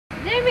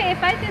if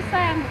they just say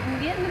I'm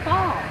getting the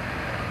ball.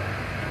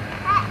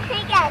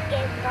 He got to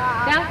get the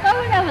ball. Don't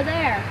throw it over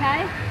there,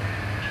 okay?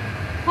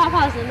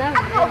 Papa's another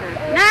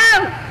dinner.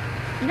 No!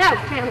 No,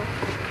 Chandler.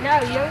 No,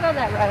 you don't go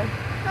that road.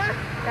 Huh?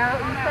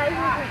 Don't you stay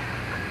with it.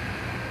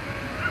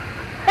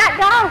 That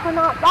dog will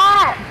not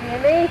bite,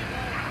 Jimmy.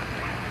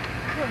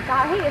 Oh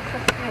God, he is so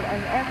sweet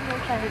and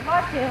everything.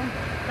 Watch him,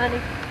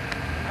 honey.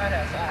 Right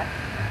outside.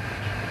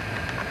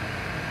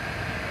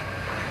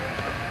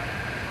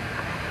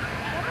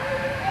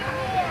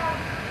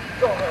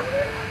 Go over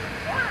there.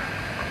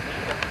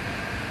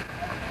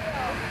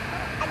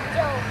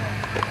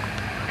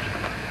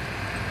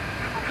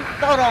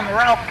 Throw it on the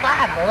wrong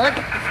side, bud.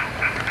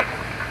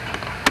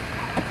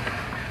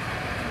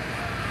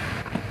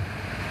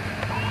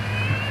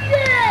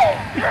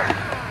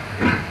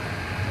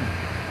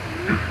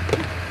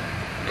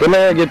 Come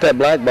here and get that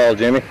black ball,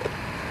 Jimmy. Get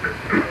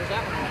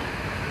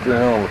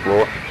it on the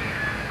floor.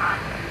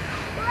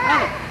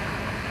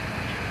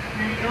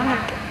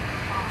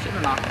 Should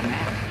have knocked him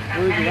out.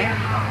 Where's it at?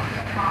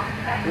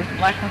 Where's the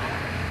black one?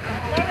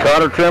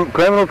 Caught her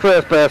criminal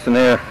trespassing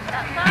here.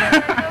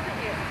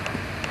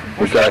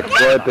 We got to go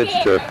ahead and pitch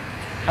it to her.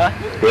 Huh?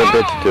 Go ahead and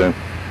pitch it to him.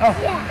 Oh,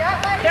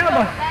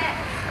 Chandler.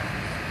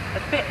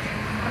 Let's pitch.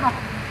 Come on.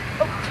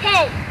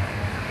 Okay.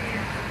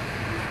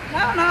 No.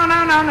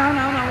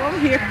 Over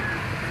here.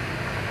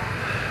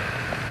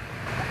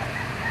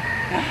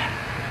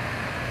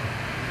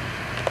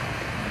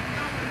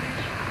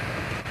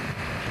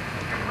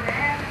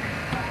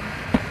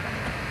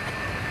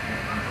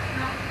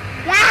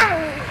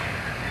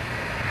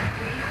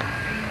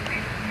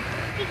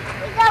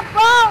 We got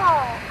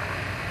ball.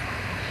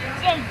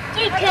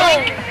 Chicken.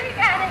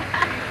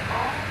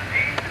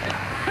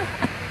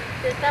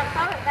 Just don't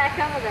throw it back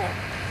over there.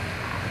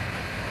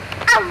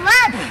 I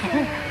love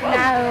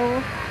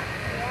No.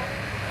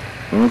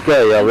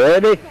 Okay, y'all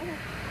ready?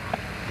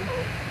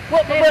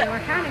 Jimmy,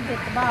 we're trying to get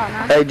the ball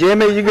now. Hey,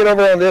 Jimmy, you get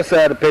over on this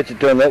side and pitch it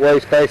to him. That way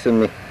he's facing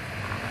me.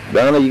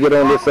 Donna, you get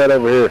on this side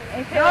over here.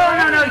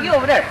 No, you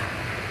over there.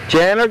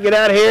 Chandler, get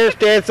out of here.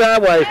 Stand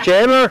sideways.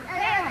 Chandler.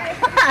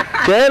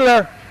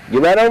 Chandler,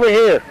 get right over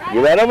here.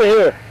 Get right over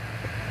here.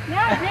 No,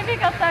 Jimmy,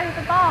 go throw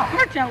the ball. Come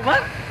here, Chandler.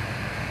 What?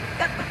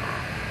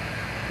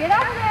 Get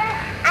over there.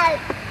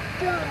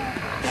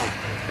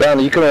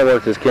 Donna, you come and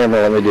work this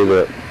camera. Let me do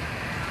that.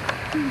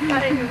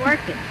 How is it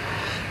working?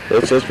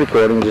 It's just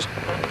recording. Just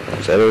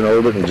set it in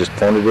orbit and just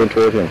point it in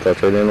toward him.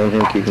 Touch right in on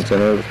him. Keep him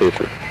center of the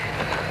picture.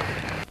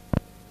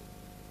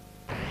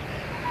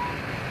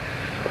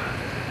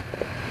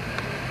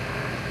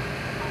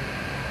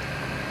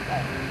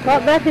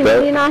 What button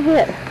did you not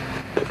hit?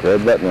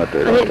 Red button right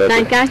there. I didn't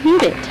think I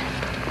hit it.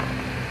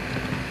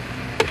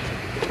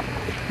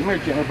 Come here,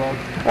 Chandler, bud.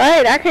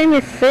 Wait, I can't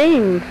even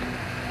see.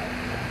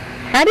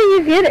 How do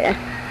you get it?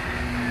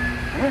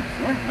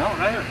 No,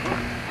 right here.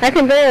 I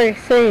can barely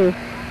see.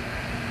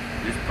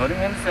 Just put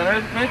him in the center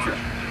of the picture.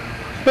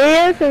 He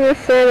is in the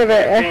center of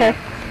it. Okay.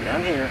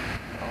 Down here.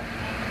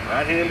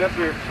 Right hand up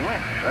here. Come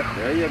here. Right,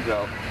 there you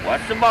go.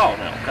 Watch the ball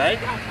now, okay?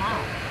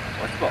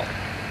 Watch the ball.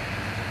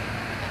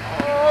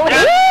 Oh,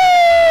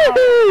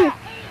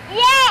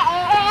 Yeah.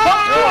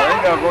 Oh, there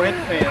you go. Go hit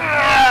the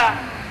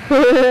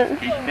fence.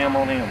 Keep the film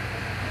on him.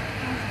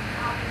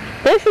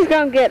 This is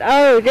going to get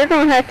old. You're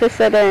going to have to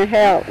sit there and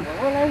help.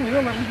 Well, I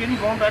will. Let me get him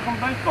going back on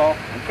baseball.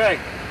 Okay.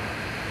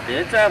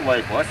 Dead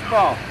sideways. Watch the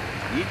ball.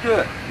 You do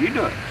it. You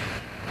do it.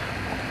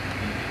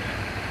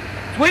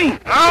 Swing.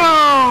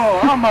 Oh,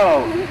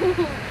 almost.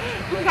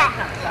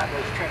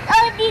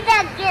 Oh, did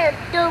I get a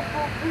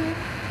double?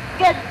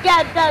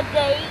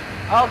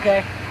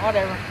 Okay,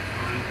 whatever.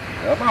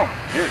 Come on.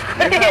 Here,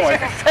 stand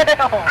sideways.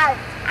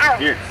 Ow.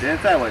 Here, stand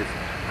sideways.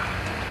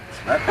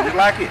 Right, just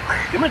like it.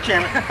 Come here,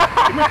 Chandler.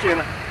 Come here,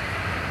 Chandler.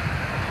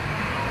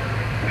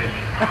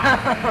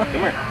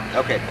 Come here.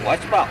 Okay,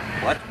 watch the ball.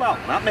 Watch the ball.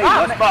 Not me.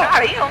 Watch the ball.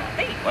 Not him.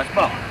 Me. Watch the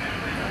ball.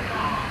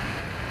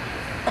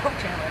 Oh,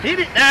 Chandler. Hit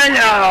it. There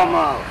you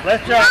almost.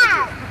 Let's try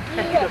it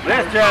again.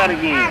 Let's try it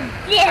again.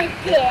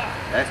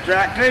 That's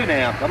strike two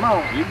now. Come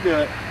on. You can do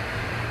it.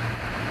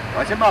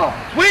 Watch the ball.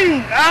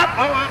 Swing. Up.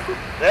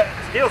 That's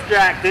still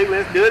strike two.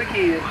 Let's do it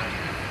again.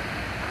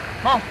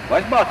 Come on.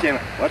 Watch the ball,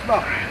 Chandler. Watch the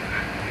ball.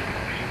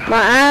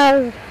 My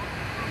eyes.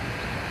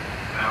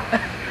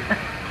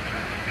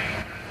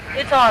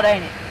 It's hard,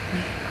 ain't it?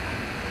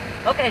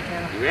 Okay,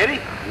 Chandler. You ready?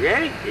 You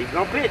ready? He's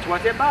going to pitch.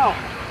 Watch that ball.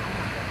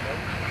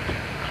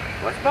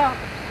 Watch the ball.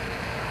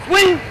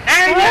 Swing.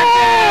 There you go.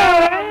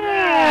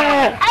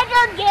 I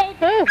don't get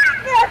it.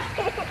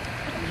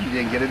 You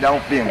didn't get it on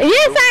film.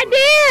 Yes, I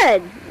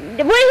did.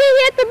 When he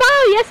hit the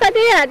ball, yes, I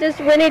did. I just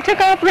when he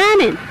took off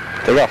running.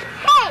 Take off.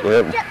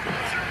 Go ahead.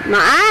 My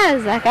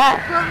eyes,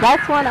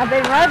 that's one I've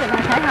been rubbing. I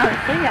can't hardly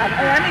see. Hey,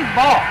 I need the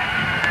ball.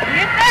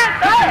 Get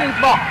that I need the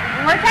ball.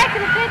 We're taking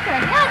a picture.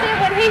 Yeah, I did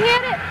when he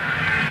hit it.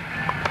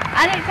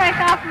 I didn't take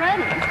off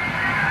running.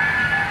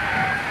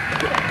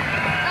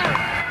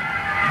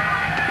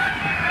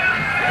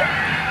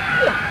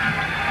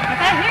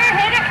 Okay, here,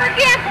 hit it for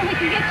gift and we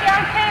can get you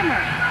on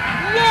camera.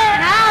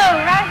 Yeah.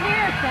 No, right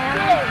here,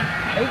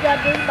 Sam. He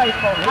got to do the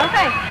baseball hit.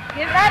 Okay,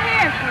 get right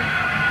here.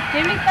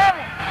 Jimmy, throw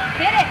it.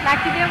 Hit it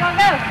like you did one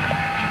go.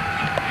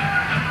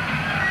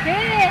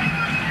 Hit it.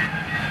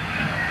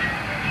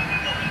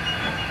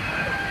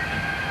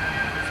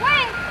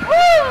 Swing.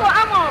 Woo,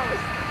 almost.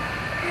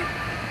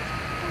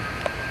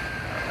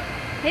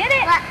 Hit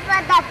it.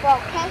 Let that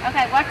ball, okay?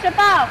 Okay, watch the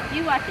ball.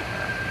 You watch it.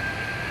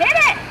 Hit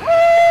it.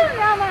 Woo,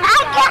 almost. I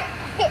got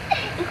it.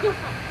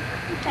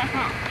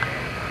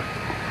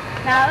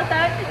 Now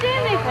throw it to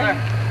Jimmy.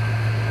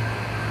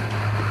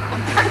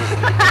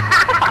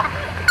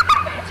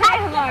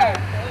 Chandler.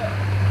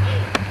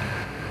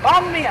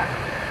 Bomb me up.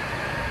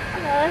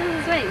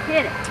 Swing,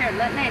 hit it. Here,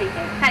 let Nanny do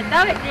it. Hey,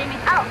 throw it, Jimmy.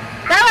 Oh.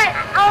 Throw it.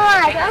 All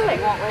right, throw They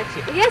it. won't let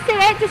you. Yes,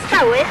 it just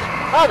throw it.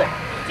 Mother.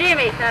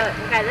 Jimmy, throw it.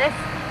 Okay, let's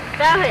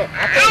throw it. I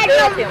I can't do it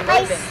don't to him. my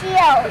Leave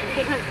shield.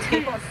 He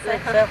wants to say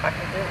himself. I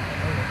can do it.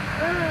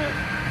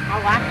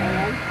 Oh, I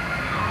can.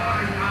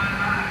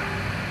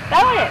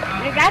 Throw it.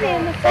 You got it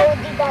in the Oh, foot.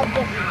 did I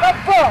get the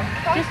ball?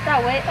 Just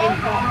throw it in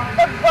front.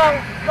 The ball.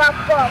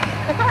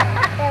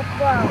 The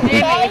ball.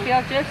 Jimmy, Okay? if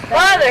you'll just throw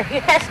it. Mother,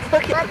 he has to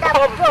look at the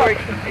ball before he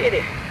can hit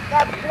it.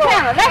 The ball.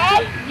 Chandler,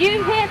 Okay?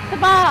 you hit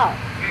the ball.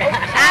 I'm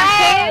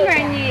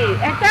hammering you.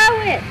 And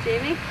throw it,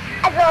 Jimmy.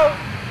 I go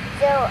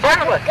to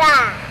Chandler. the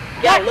guy.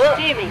 Yeah, Watch look.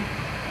 Jimmy.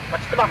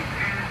 Watch the ball.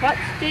 Watch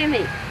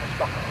Jimmy.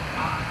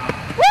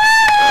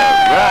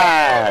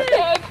 Right.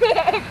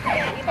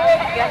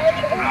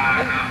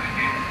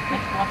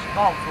 Watch the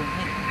ball before he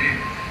hit it.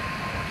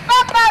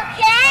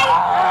 Okay?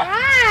 All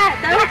right.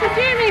 Throw it to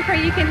Jimmy for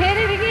you can hit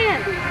it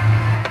again.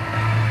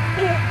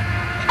 Yeah.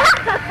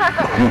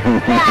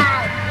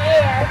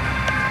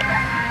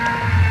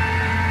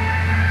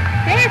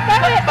 Here,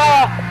 throw it.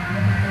 Ball.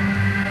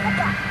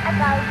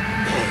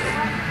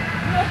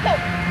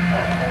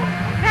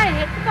 Okay,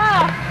 hit the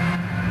ball.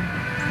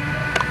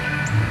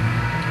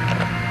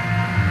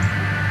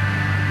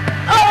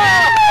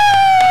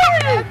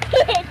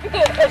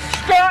 It's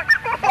struck.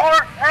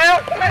 Or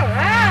out. All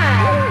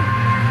right.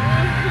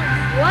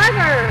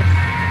 Slugger.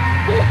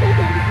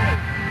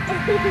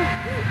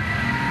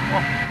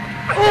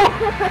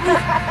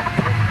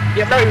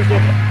 Yeah, no, you're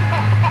doing it.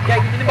 Okay,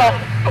 give me the ball.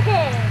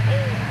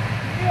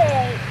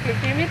 Give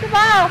Jimmy the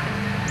ball.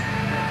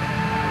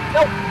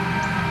 Go.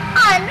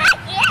 Oh, not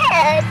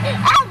yet. I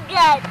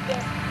got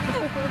it.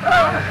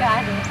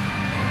 Got it.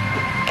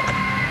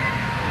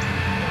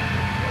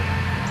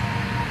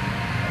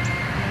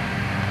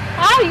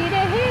 Oh, you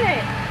didn't hit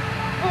it.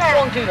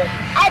 One, two, though.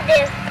 I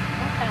did.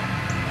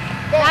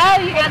 Oh,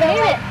 you gotta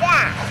hit it.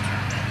 Yeah.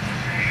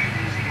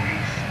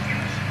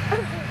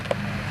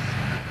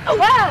 Oh,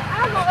 wow.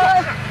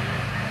 Almost.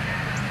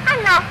 I'm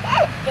not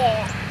hit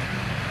it.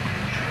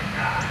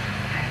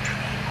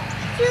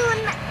 You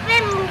didn't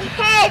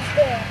hit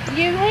it.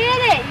 You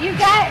hit it. You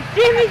got it.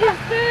 Jimmy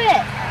just threw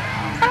it.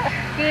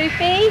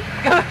 Goofy.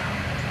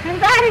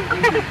 Somebody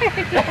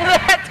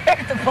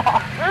Take the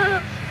ball. I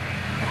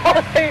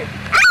got it.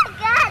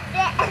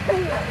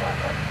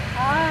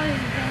 Oh,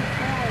 you've been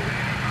silly.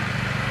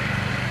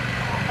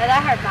 But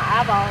that hurt my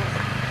eyeballs.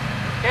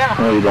 Yeah.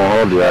 Well, you don't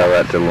hold your eye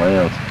right to the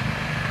lens.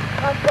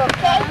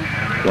 Okay?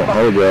 Don't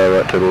hold your eye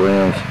right to the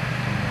lens.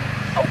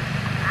 I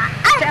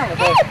did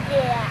it.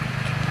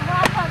 Well,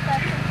 I thought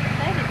that's what you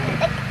said it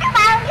did. Come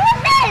on, you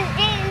did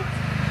it.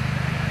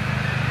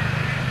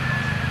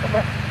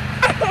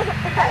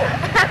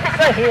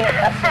 Say hit.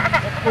 Let's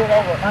pull it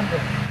over under.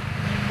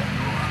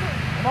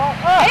 Come on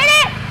up. Hit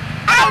it!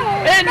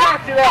 Then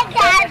knocked it I up.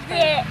 got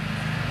it.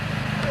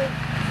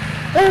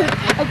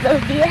 I go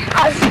to your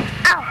house.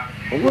 Ow.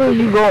 Well, where are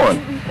you going?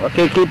 I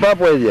can't keep up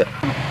with you.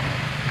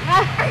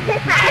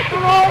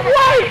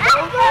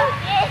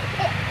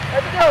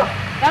 Let's go.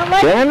 Don't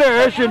let Chandler,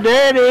 there's your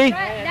daddy.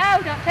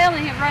 No, don't tell him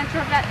he'll run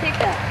toward that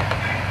pickup.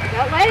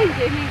 Don't let him,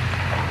 Jimmy.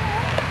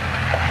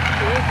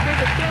 He's scared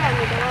the shit out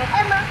of me, dog.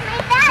 It must be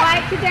that.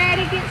 Wait till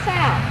Daddy gets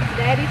out.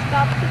 Daddy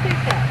stops the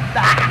pickup.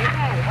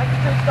 Okay. Why you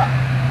two stop?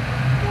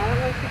 I don't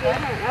want you to get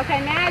hurt. Okay,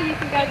 now you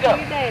can go to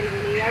your daddy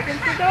when he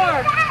opens the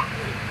door.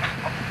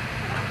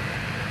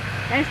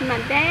 That's my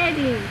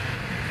daddy.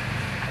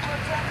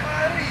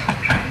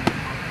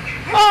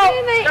 Oh,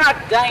 Jimmy. God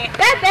dang it.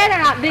 That better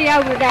not be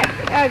over that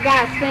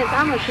guy's fence.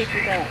 I'm going to kick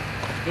his ass.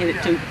 Hit it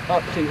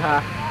up too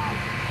high.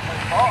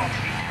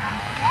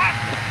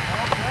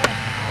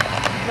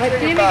 Let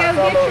Jimmy go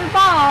get your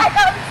ball.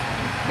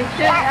 He's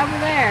sitting over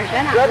there.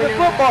 They're not Grab the going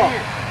over football. the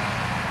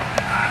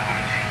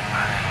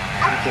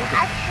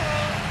fence.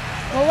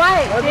 Well,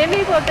 wait.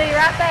 Jimmy will be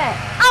right back.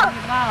 Oh.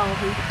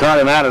 Taught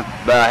him how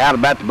to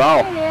bat the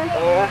ball.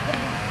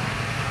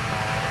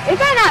 It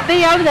better not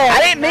be over there.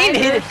 I didn't mean to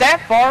hit it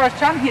that far. I was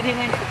trying to hit it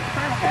into the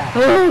front house.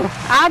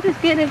 I'll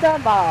just get his up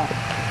ball.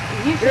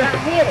 You should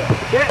not hit it.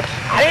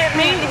 I didn't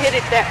mean to hit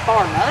it that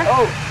far, Mother.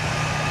 Oh.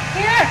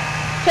 Here.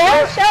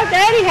 Show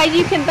Daddy how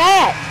you can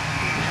bat.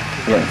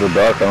 Getting so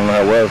dark, I don't know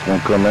how well it's going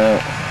to come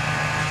out.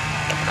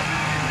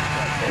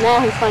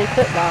 Now he's playing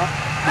football.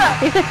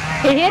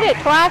 He hit it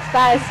twice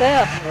by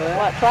himself.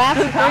 What, twice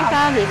or three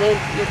times? He did.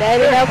 Your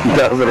daddy helped him.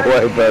 That was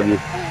away from you.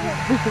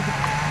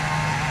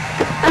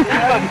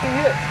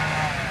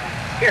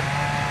 Here.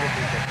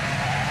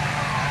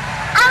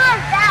 I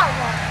want that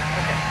one.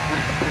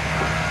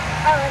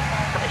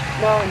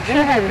 No, and Should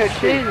have had his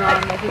shoes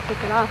on, but he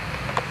took it off.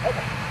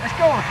 let's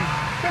go.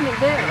 Didn't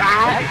do it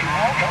right.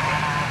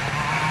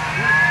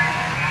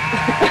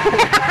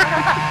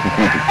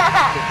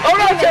 Oh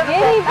no, Get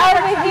him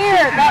over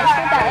here. That's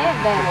what the egg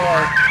down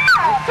there.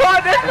 Boy,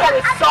 this one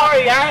is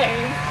sorry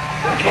aim.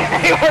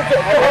 He took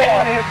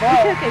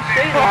his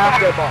shoes off.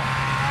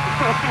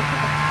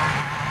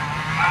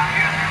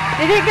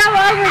 Did it go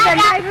over the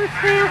neighbor's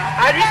fence?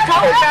 I just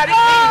told him about it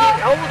being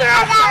hit over there.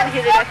 I was trying to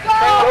hit it at the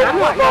same I'm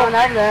not going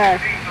over there.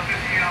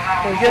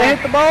 You gonna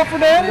hit the ball for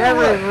that? That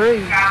was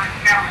rude.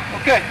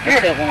 Okay,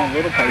 here. That one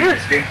little paper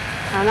stick.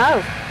 I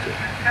know.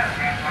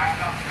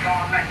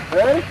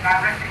 Ready? I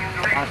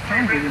was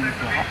trying to get him to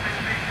flop.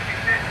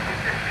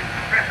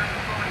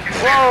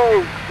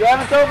 Whoa! Grab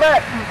and throw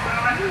back. Come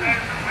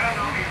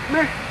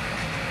here.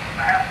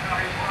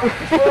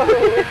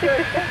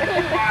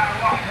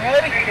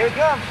 Ready? Here it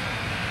comes.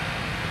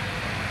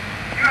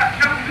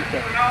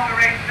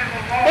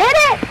 Hit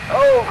it!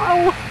 Oh!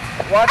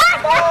 Watch the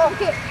ball!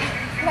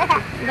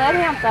 Let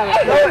him throw it.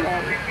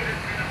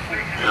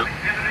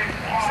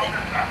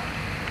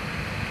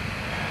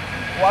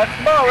 Watch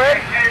the ball,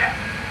 ready?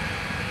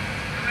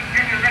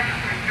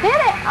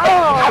 Hit it! Oh!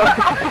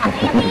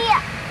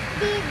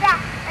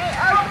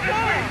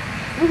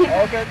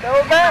 Okay, throw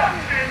it back.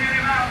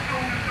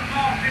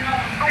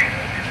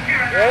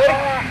 Ready?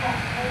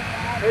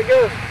 Here it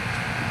goes.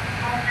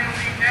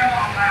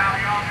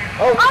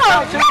 Oh,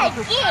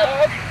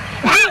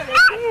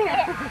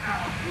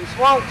 you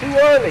swung too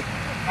early.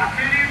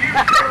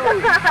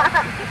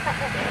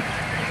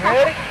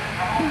 Ready?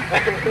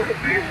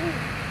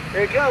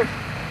 Here it goes.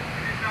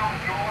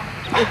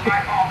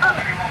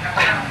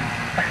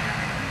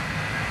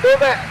 Go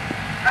back.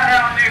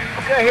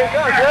 Okay, here it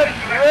goes. Ready?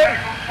 You ready?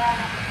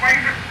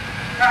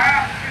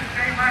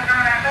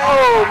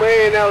 Oh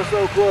man, that was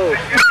so close.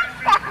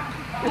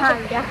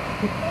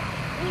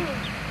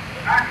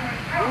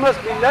 You must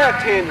be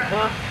left-handed,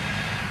 huh?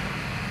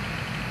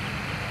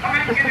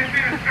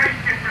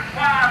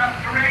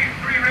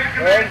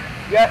 Ready?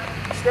 Yeah.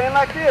 Stand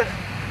like this.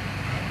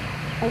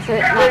 Is it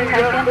There you go.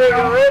 not There you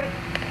go. Ready?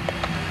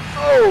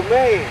 Oh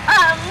man.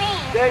 Oh,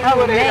 Dad, you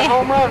would have hit a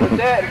home run with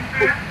that.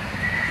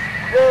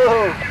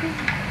 Whoa.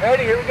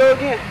 Ready? Here we go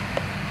again.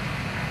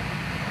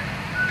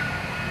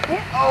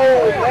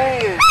 Oh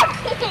man.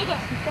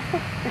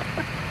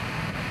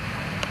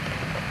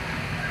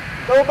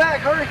 Go back,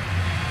 hurry.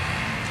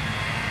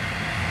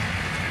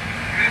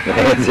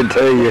 Hands it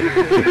to you.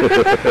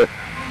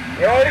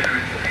 Ready?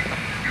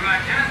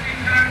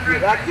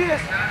 Like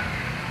this.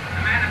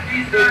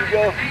 There you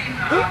go.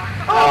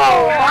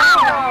 Oh, wow.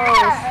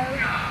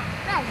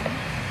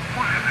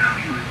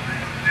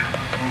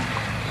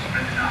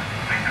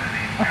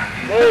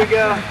 There you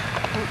go.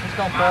 It's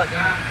gonna putt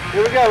down.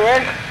 Here we go,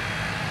 ready?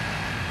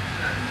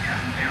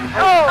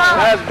 Oh,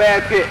 that was a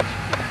bad pitch.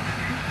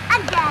 I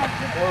got it.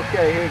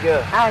 Okay, here we go.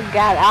 I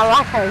got it. I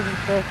like how you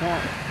said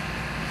that.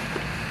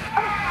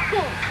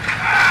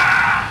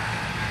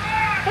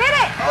 Hit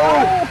it!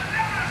 Oh.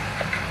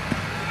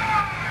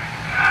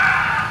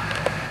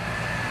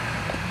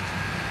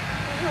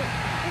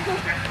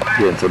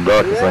 Getting so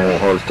dark, this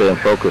ain't hard to stay in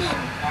focus.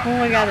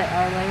 Oh, we got it.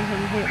 Oh, let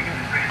him hit me.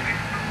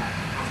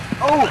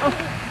 Oh.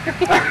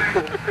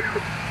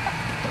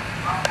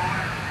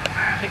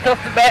 Pick up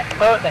the bat and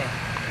throw it down.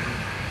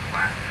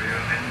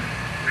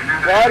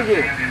 Try it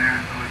again.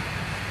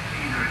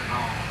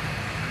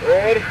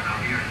 Ready?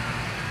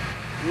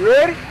 You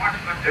ready?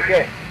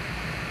 Okay.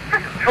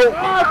 Oh.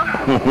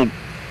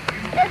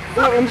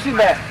 Look, let me see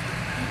that.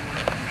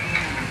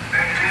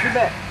 See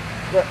that.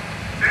 Look.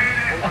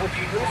 Let me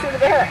see the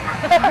bat.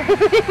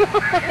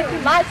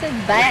 Mine says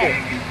bad.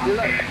 You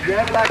look,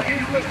 grab it like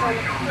this.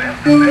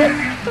 Look.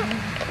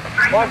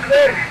 Watch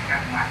this.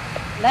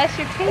 That's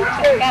your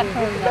teacher. Got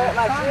from the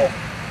Like song. this.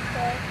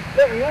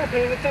 Look, you're not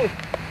paying attention.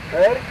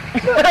 Ready?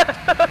 Look.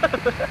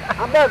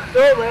 I'm about to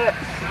throw that.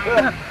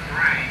 Look.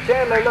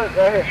 Chandler, look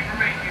right here.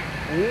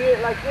 You hit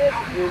it like this,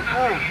 you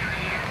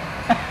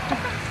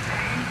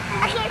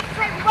I can't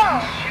play ball.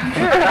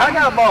 I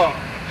got a ball.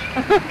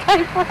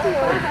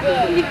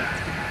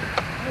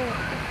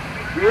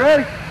 You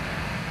ready?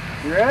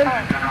 You ready?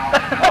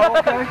 Oh,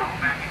 okay.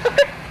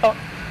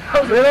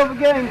 Bit of a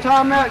game,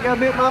 timeout, got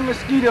bit by a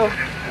mosquito.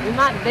 It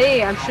might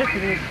be. I'm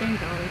shipping your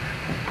shoes on.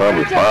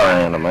 Probably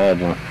fire ant,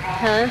 imagine.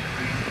 Huh?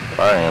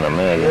 Fire ant,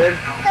 imagine. Ready?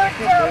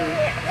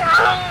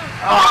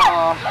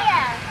 Oh.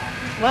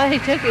 Well, he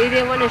took it. He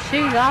didn't want his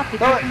shoes off. He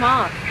took them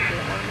off. He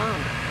didn't want them on.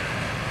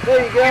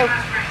 There you go.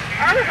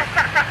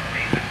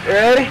 You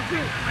ready?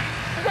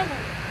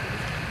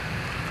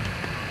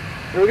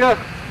 Here we go.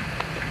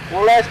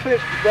 One last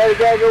pitch. Daddy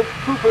gotta go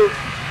poo-poo.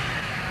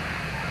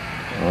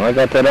 Well, I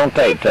got that on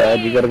tape, Chad.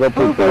 You gotta go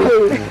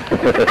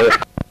poo-poo.